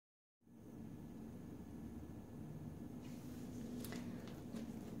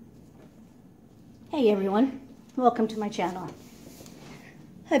Hey everyone, welcome to my channel.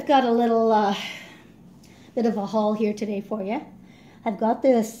 I've got a little bit of a haul here today for you. I've got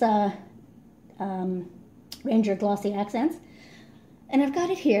this Ranger Glossy Accents, and I've got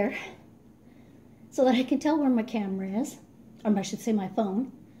it here so that I can tell where my camera is, or I should say my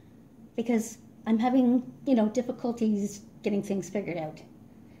phone, because I'm having, difficulties getting things figured out.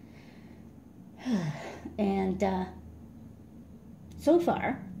 And so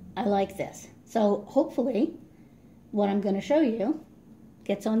far, I like this. So hopefully what I'm going to show you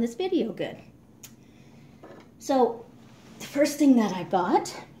gets on this video good. So the first thing that I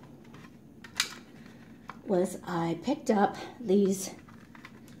got was I picked up these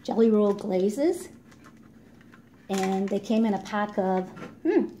jelly roll glazes, and they came in a pack of,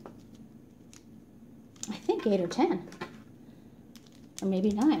 I think 8 or 10, or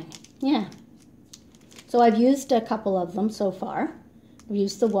maybe 9, yeah. So I've used a couple of them so far. I've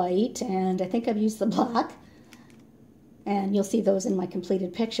used the white, and I think I've used the black, and you'll see those in my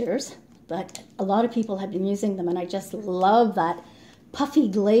completed pictures. But a lot of people have been using them, and I just love that puffy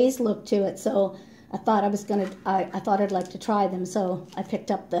glaze look to it. So I thought I thought I'd like to try them. So I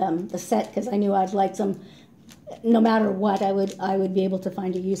picked up the set because I knew I'd like them. No matter what, I would be able to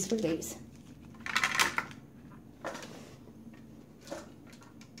find a use for these.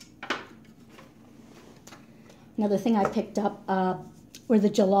 Another thing I picked up were the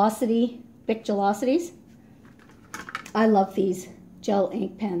Bic Gelocities. I love these gel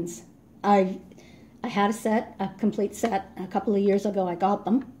ink pens. I had a complete set, a couple of years ago I got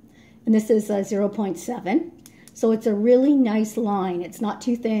them. And this is a 0.7. So it's a really nice line. It's not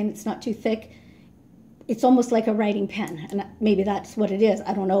too thin, it's not too thick. It's almost like a writing pen. And maybe that's what it is,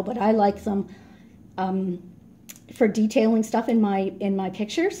 I don't know. But I like them for detailing stuff in my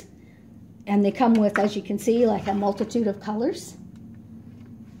pictures. And they come with, as you can see, like a multitude of colors.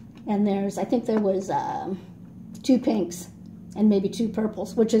 And I think there was 2 pinks and maybe 2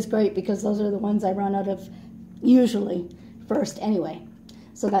 purples, which is great because those are the ones I run out of usually first anyway.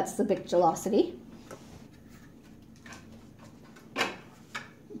 So that's the Bic Gelocity.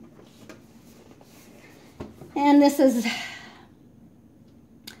 And this is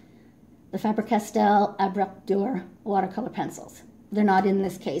the Faber-Castell Abrupture watercolor pencils. They're not in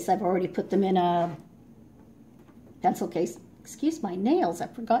this case. I've already put them in a pencil case. Excuse my nails. I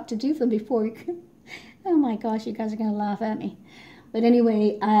forgot to do them before. Oh my gosh, you guys are going to laugh at me. But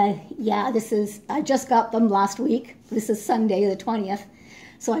anyway, yeah, I just got them last week. This is Sunday the 20th.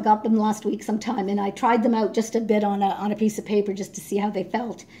 So I got them last week sometime, and I tried them out just a bit on a piece of paper just to see how they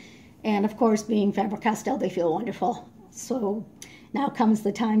felt. And of course, being Faber-Castell, they feel wonderful. So now comes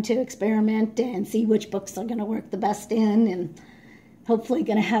the time to experiment and see which books are going to work the best in, and hopefully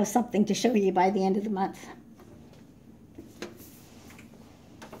going to have something to show you by the end of the month.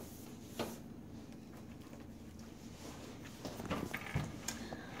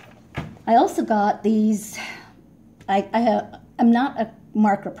 I also got these. I'm not a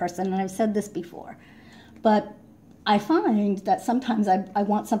marker person, and I've said this before, but I find that sometimes I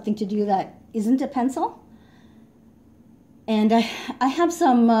want something to do that isn't a pencil. And I have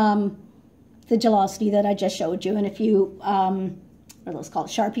some, the Gelocity that I just showed you, and a few, what are those called,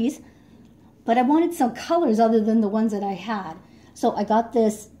 Sharpies. But I wanted some colors other than the ones that I had. So I got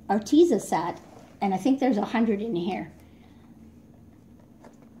this Arteza set, and I think there's 100 in here.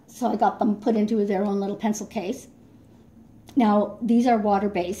 So I got them put into their own little pencil case. Now, these are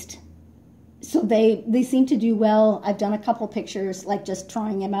water-based, so they seem to do well. I've done a couple pictures, like just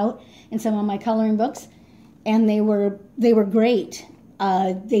trying them out in some of my coloring books, and they were great.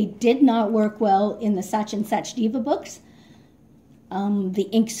 They did not work well in the Satch and Satch Diva books. The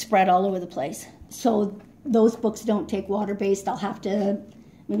ink spread all over the place. So those books don't take water-based. I'll have to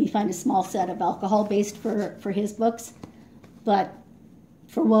maybe find a small set of alcohol-based for his books. But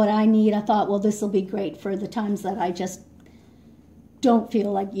for what I need, I thought, well, this will be great for the times that I just don't feel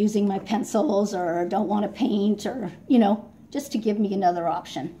like using my pencils or don't want to paint, or, just to give me another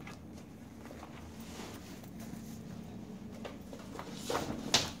option.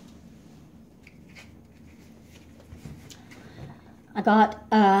 I got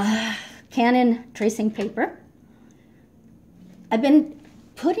Canon tracing paper. I've been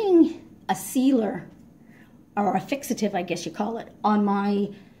putting a sealer, or a fixative, I guess you call it, on my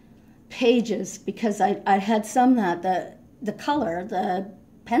pages because I had some that the color, the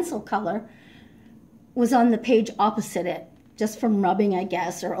pencil color, was on the page opposite it, just from rubbing, I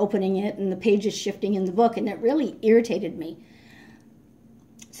guess, or opening it, and the page is shifting in the book, and it really irritated me.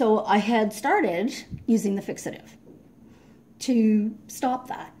 So I had started using the fixative to stop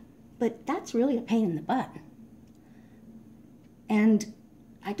that. But that's really a pain in the butt. And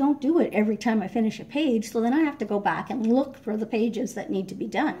I don't do it every time I finish a page, so then I have to go back and look for the pages that need to be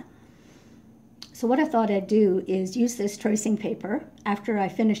done. So what I thought I'd do is use this tracing paper after I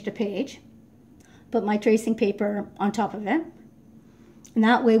finished a page, put my tracing paper on top of it, and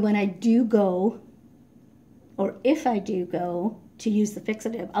that way when I do go, or if I do go to use the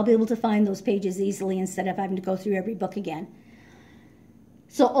fixative, I'll be able to find those pages easily instead of having to go through every book again.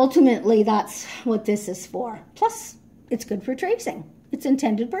 So ultimately, that's what this is for. Plus, it's good for tracing. Its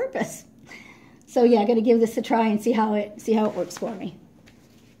intended purpose. So yeah, I'm going to give this a try and see how it works for me.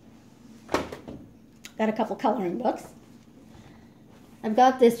 Got a couple coloring books. I've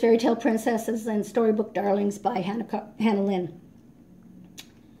got this Fairy Tale Princesses and Storybook Darlings by Hannah Lynn.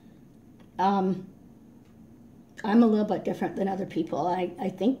 I'm a little bit different than other people. I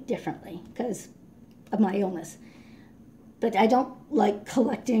think differently because of my illness. But I don't like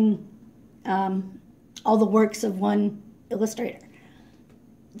collecting all the works of one illustrator.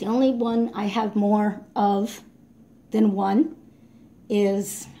 The only one I have more of than one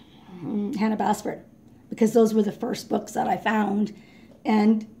is Hannah Basford, because those were the first books that I found,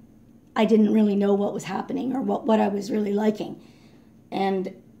 and I didn't really know what was happening or what I was really liking.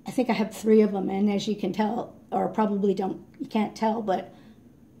 And I think I have 3 of them, and as you can tell, or probably you can't tell, but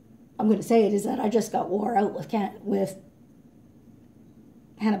I'm going to say it, is that I just got wore out with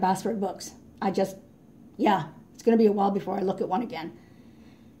Hannah Basford books. It's going to be a while before I look at one again.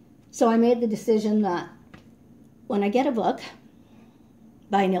 So I made the decision that when I get a book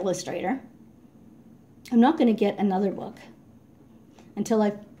by an illustrator, I'm not going to get another book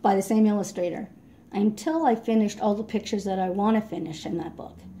by the same illustrator until I finished all the pictures that I want to finish in that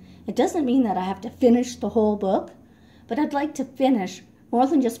book. It doesn't mean that I have to finish the whole book, but I'd like to finish more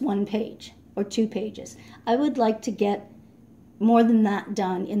than just 1 page or 2 pages. I would like to get more than that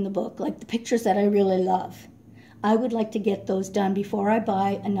done in the book, like the pictures that I really love. I would like to get those done before I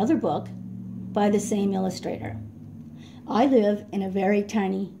buy another book by the same illustrator. I live in a very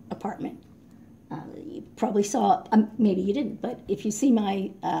tiny apartment. You probably saw, maybe you didn't, but if you see my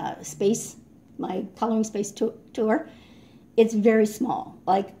my coloring space tour, it's very small.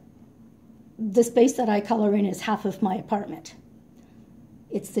 Like, the space that I color in is half of my apartment.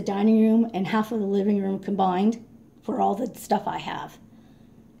 It's the dining room and half of the living room combined for all the stuff I have.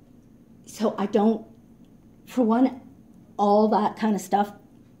 So I don't, for one, all that kind of stuff,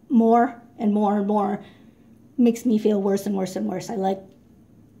 more and more and more, makes me feel worse and worse and worse. I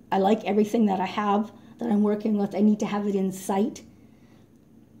like everything that I have, that I'm working with. I need to have it in sight,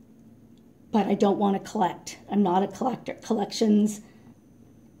 but I don't want to collect. I'm not a collector. Collections,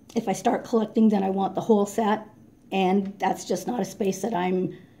 if I start collecting, then I want the whole set, and that's just not a space that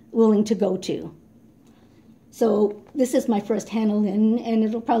I'm willing to go to. So this is my first Hannah Lynn, and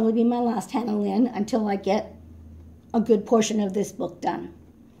it'll probably be my last Hannah Lynn until I get a good portion of this book done.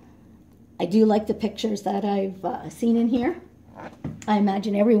 I do like the pictures that I've seen in here. I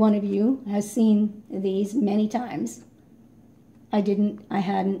imagine every one of you has seen these many times. I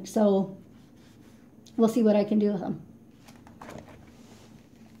hadn't, so we'll see what I can do with them.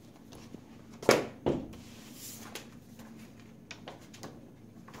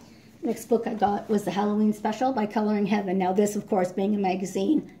 Next book I got was the Halloween Special by Coloring Heaven. Now this, of course, being a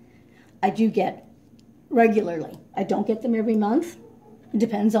magazine, I do get regularly. I don't get them every month. It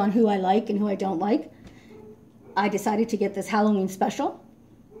depends on who I like and who I don't like. I decided to get this Halloween Special.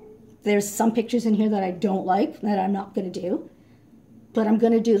 There's some pictures in here that I don't like, that I'm not going to do. But I'm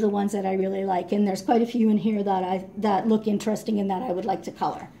going to do the ones that I really like. And there's quite a few in here that look interesting and that I would like to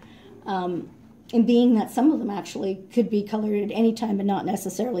color. And being that some of them actually could be colored at any time and not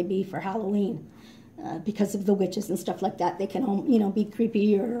necessarily be for Halloween. Because of the witches and stuff like that. They can, be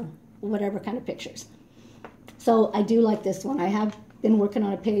creepy or whatever kind of pictures. So I do like this one. I have been working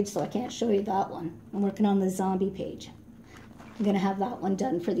on a page, so I can't show you that one. I'm working on the zombie page. I'm going to have that one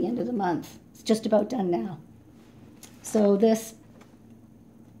done for the end of the month. It's just about done now. So this,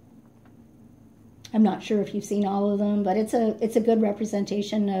 I'm not sure if you've seen all of them, but it's a good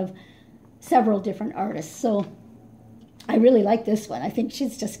representation of several different artists. So I really like this one. I think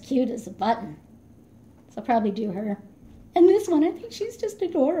she's just cute as a button. So I'll probably do her. And this one, I think she's just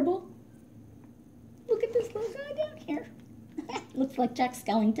adorable. Look at this little guy down here. Looks like Jack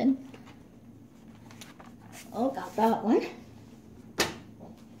Skellington. Oh, got that one.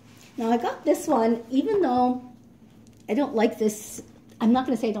 Now I got this one, even though I don't like this, I'm not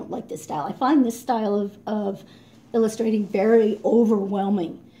going to say I don't like this style. I find this style of illustrating very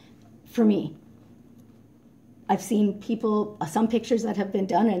overwhelming for me. I've seen some pictures that have been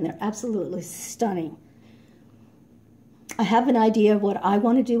done, and they're absolutely stunning. I have an idea of what I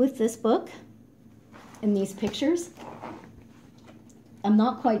want to do with this book and these pictures. I'm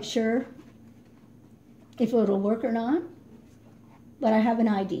not quite sure if it'll work or not, but I have an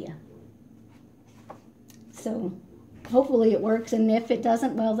idea. So hopefully it works, and if it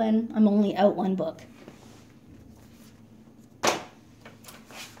doesn't, well then I'm only out one book.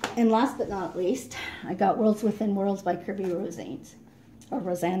 And last but not least, I got Worlds Within Worlds by Kirby Rosanes, or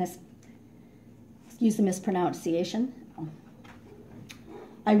Rosanes. Excuse the mispronunciation.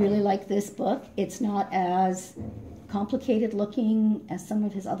 I really like this book. It's not as complicated looking as some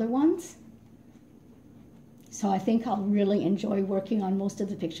of his other ones. So I think I'll really enjoy working on most of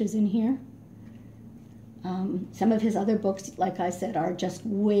the pictures in here. Some of his other books, like I said, are just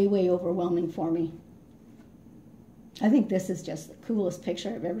way, way overwhelming for me. I think this is just the coolest picture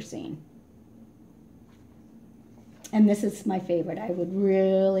I've ever seen. And this is my favorite. I would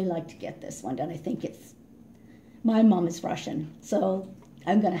really like to get this one done. I think it's, my mom is Russian, so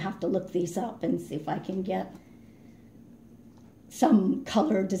I'm going to have to look these up and see if I can get some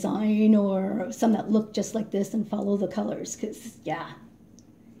color design or some that look just like this and follow the colors, because, yeah,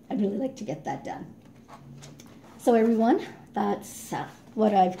 I'd really like to get that done. So everyone, that's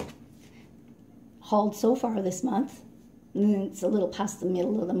what I've hauled so far this month. And it's a little past the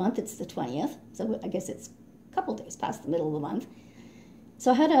middle of the month. It's the 20th, so I guess it's a couple days past the middle of the month.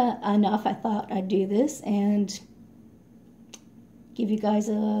 So I had enough. I thought I'd do this and give you guys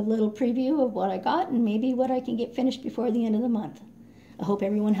a little preview of what I got and maybe what I can get finished before the end of the month. I hope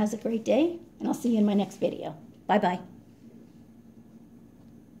everyone has a great day, and I'll see you in my next video. Bye-bye.